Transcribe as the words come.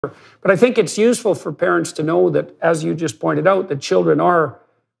But I think it's useful for parents to know that, as you just pointed out, that children are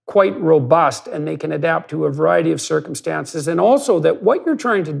quite robust and they can adapt to a variety of circumstances. And also that what you're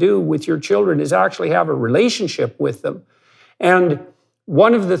trying to do with your children is actually have a relationship with them. And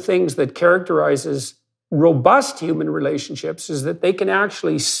one of the things that characterizes robust human relationships is that they can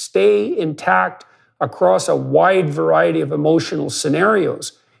actually stay intact across a wide variety of emotional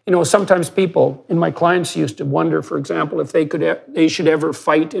scenarios. You know, sometimes people in my clients used to wonder, for example, if they should ever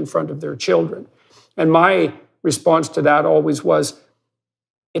fight in front of their children. And my response to that always was,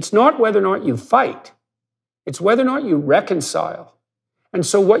 it's not whether or not you fight, it's whether or not you reconcile. And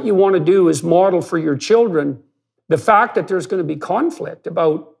so what you want to do is model for your children the fact that there's going to be conflict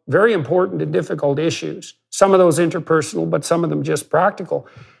about very important and difficult issues, some of those interpersonal, but some of them just practical,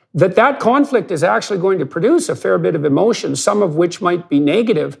 that conflict is actually going to produce a fair bit of emotion, some of which might be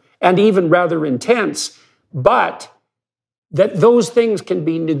negative and even rather intense, but that those things can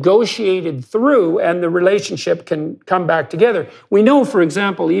be negotiated through and the relationship can come back together. We know, for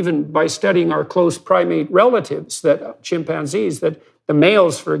example, even by studying our close primate relatives, that chimpanzees, that the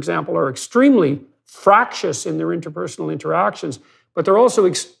males, for example, are extremely fractious in their interpersonal interactions, but they're also,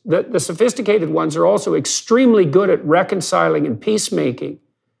 the sophisticated ones are also extremely good at reconciling and peacemaking.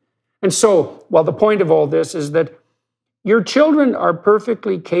 And so, well, the point of all this is that your children are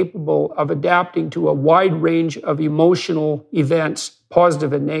perfectly capable of adapting to a wide range of emotional events,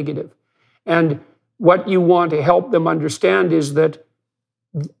 positive and negative. And what you want to help them understand is that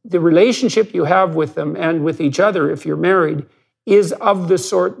the relationship you have with them and with each other, if you're married, is of the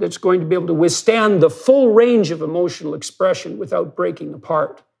sort that's going to be able to withstand the full range of emotional expression without breaking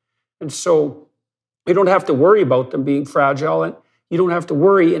apart. And so you don't have to worry about them being fragile, and you don't have to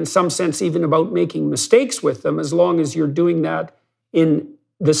worry, in some sense, even about making mistakes with them, as long as you're doing that in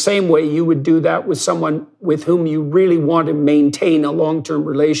the same way you would do that with someone with whom you really want to maintain a long-term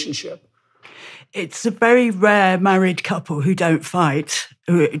relationship. It's a very rare married couple who don't fight,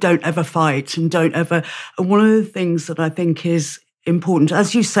 who don't ever fight and don't ever. And one of the things that I think is important,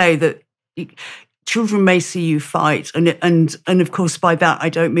 as you say, that children may see you fight, and of course by that I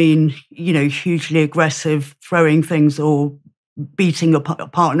don't mean, you know, hugely aggressive, throwing things or beating a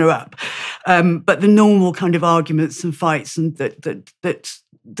partner up, but the normal kind of arguments and fights and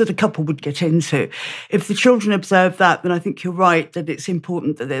that a couple would get into. If the children observe that, then I think you're right that it's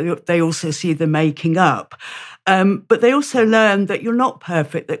important that they also see the making up. But they also learn that you're not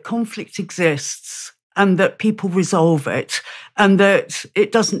perfect, that conflict exists and that people resolve it and that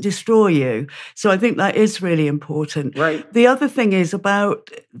it doesn't destroy you. So I think that is really important. Right. The other thing is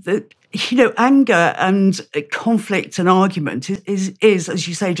about the, you know, anger and conflict and argument is, as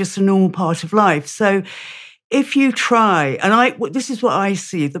you say, just a normal part of life. So if you try, and this is what I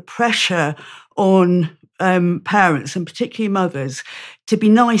see, the pressure on parents and particularly mothers to be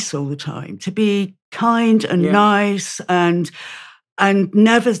nice all the time, to be kind and nice and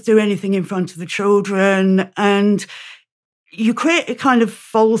never do anything in front of the children. And you create a kind of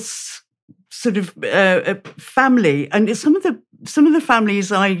false sort of family. And some of the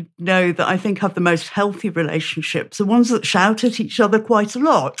families I know that I think have the most healthy relationships are ones that shout at each other quite a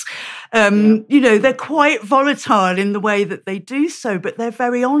lot. You know, they're quite volatile in the way that they do so, but they're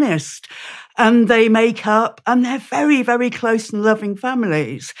very honest and they make up and they're very, very close and loving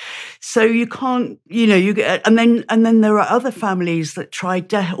families. So you can't, you know, you get, and then there are other families that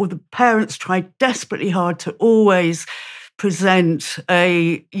or the parents try desperately hard to always present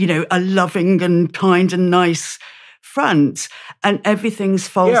a loving and kind and nice front, and everything's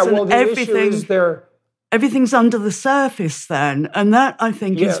false. Yeah, well, the issue is everything's under the surface then, and that I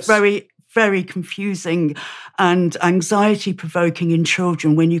think is very, very confusing and anxiety-provoking in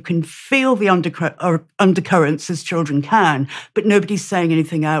children when you can feel the undercurrents as children can, but nobody's saying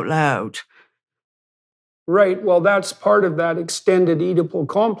anything out loud. Right. Well, that's part of that extended Oedipal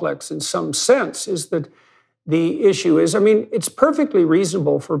complex in some sense, is that the issue is, I mean, it's perfectly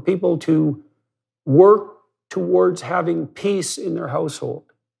reasonable for people to work towards having peace in their household.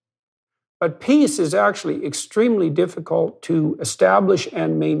 But peace is actually extremely difficult to establish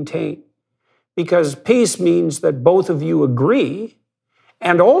and maintain, because peace means that both of you agree,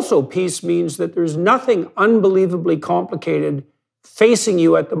 and also peace means that there's nothing unbelievably complicated facing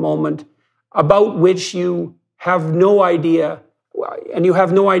you at the moment about which you have no idea, and you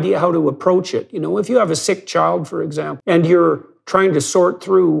have no idea how to approach it. You know, if you have a sick child, for example, and you're trying to sort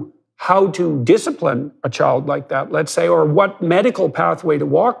through how to discipline a child like that, let's say, or what medical pathway to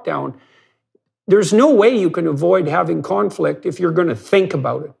walk down, there's no way you can avoid having conflict if you're going to think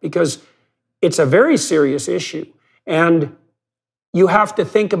about it, because it's a very serious issue. And you have to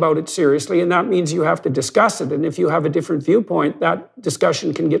think about it seriously, and that means you have to discuss it. And if you have a different viewpoint, that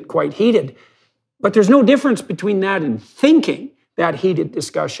discussion can get quite heated. But there's no difference between that and thinking that heated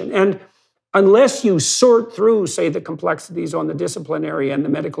discussion. And unless you sort through, say, the complexities on the disciplinary and the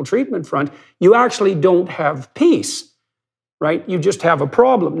medical treatment front, you actually don't have peace, right? You just have a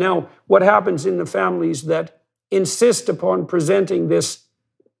problem. Now, what happens in the families that insist upon presenting this,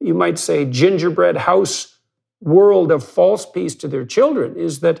 you might say, gingerbread house world of false peace to their children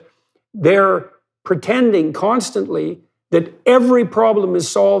is that they're pretending constantly that every problem is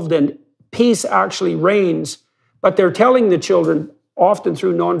solved and peace actually reigns, but they're telling the children, often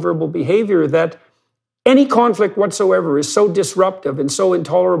through nonverbal behavior, that any conflict whatsoever is so disruptive and so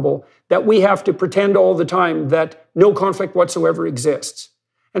intolerable that we have to pretend all the time that no conflict whatsoever exists.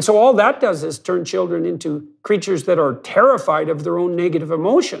 And so all that does is turn children into creatures that are terrified of their own negative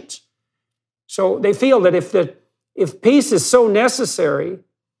emotions. So they feel that if peace is so necessary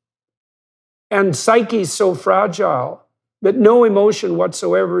and psyche is so fragile that no emotion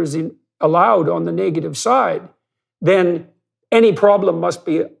whatsoever is allowed on the negative side, then any problem must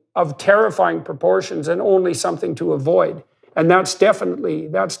be of terrifying proportions and only something to avoid. And that's definitely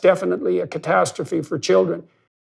a catastrophe for children.